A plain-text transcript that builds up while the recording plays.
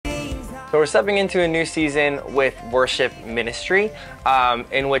So we're stepping into a new season with worship ministry,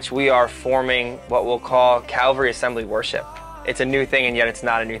 in which we are forming what we'll call Calvary Assembly Worship. It's a new thing, and yet it's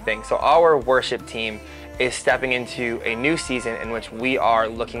not a new thing. So our worship team is stepping into a new season in which we are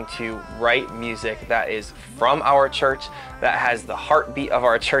looking to write music that is from our church, that has the heartbeat of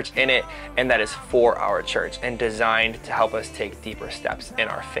our church in it, and that is for our church and designed to help us take deeper steps in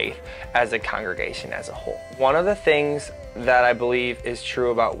our faith as a congregation as a whole. One of the things that I believe is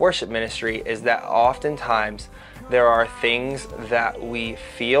true about worship ministry is that oftentimes there are things that we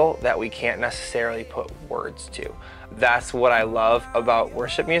feel that we can't necessarily put words to. That's what I love about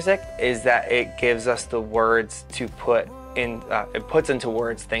worship music, is that it gives us the words to put in, it puts into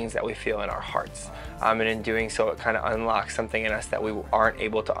words things that we feel in our hearts. And in doing so, it kind of unlocks something in us that we aren't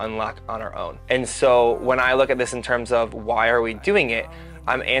able to unlock on our own. And so when I look at this in terms of why are we doing it,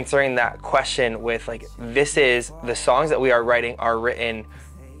 I'm answering that question with like, this is, the songs that we are writing are written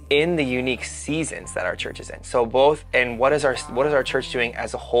in the unique seasons that our church is in. So both, and what is our church doing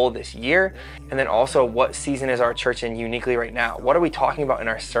as a whole this year? And then also, what season is our church in uniquely right now? What are we talking about in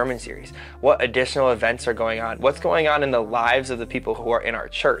our sermon series? What additional events are going on? What's going on in the lives of the people who are in our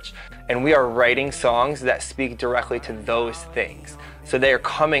church? And we are writing songs that speak directly to those things. So they are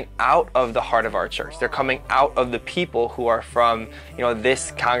coming out of the heart of our church. They're coming out of the people who are from,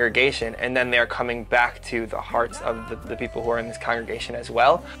 this congregation, and then they're coming back to the hearts of the people who are in this congregation as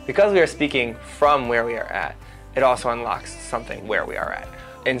well. Because we are speaking from where we are at, it also unlocks something where we are at.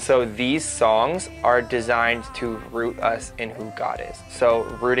 And so these songs are designed to root us in who God is. So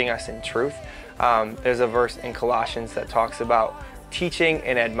rooting us in truth. There's a verse in Colossians that talks about teaching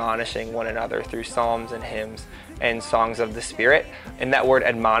and admonishing one another through psalms and hymns and songs of the Spirit. And that word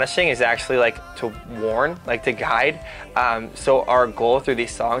admonishing is actually like to warn, like to guide. So our goal through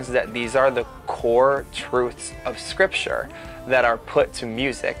these songs is that these are the core truths of Scripture that are put to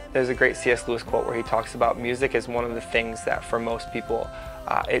music. There's a great C.S. Lewis quote where he talks about music as one of the things that for most people,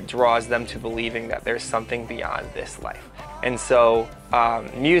 it draws them to believing that there's something beyond this life. And so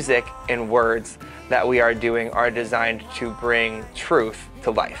music and words that we are doing are designed to bring truth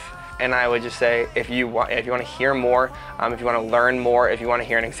to life. And I would just say, if you want to hear more, if you want to learn more, if you want to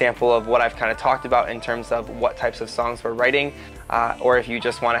hear an example of what I've kind of talked about in terms of what types of songs we're writing, or if you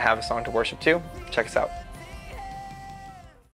just want to have a song to worship to, check us out.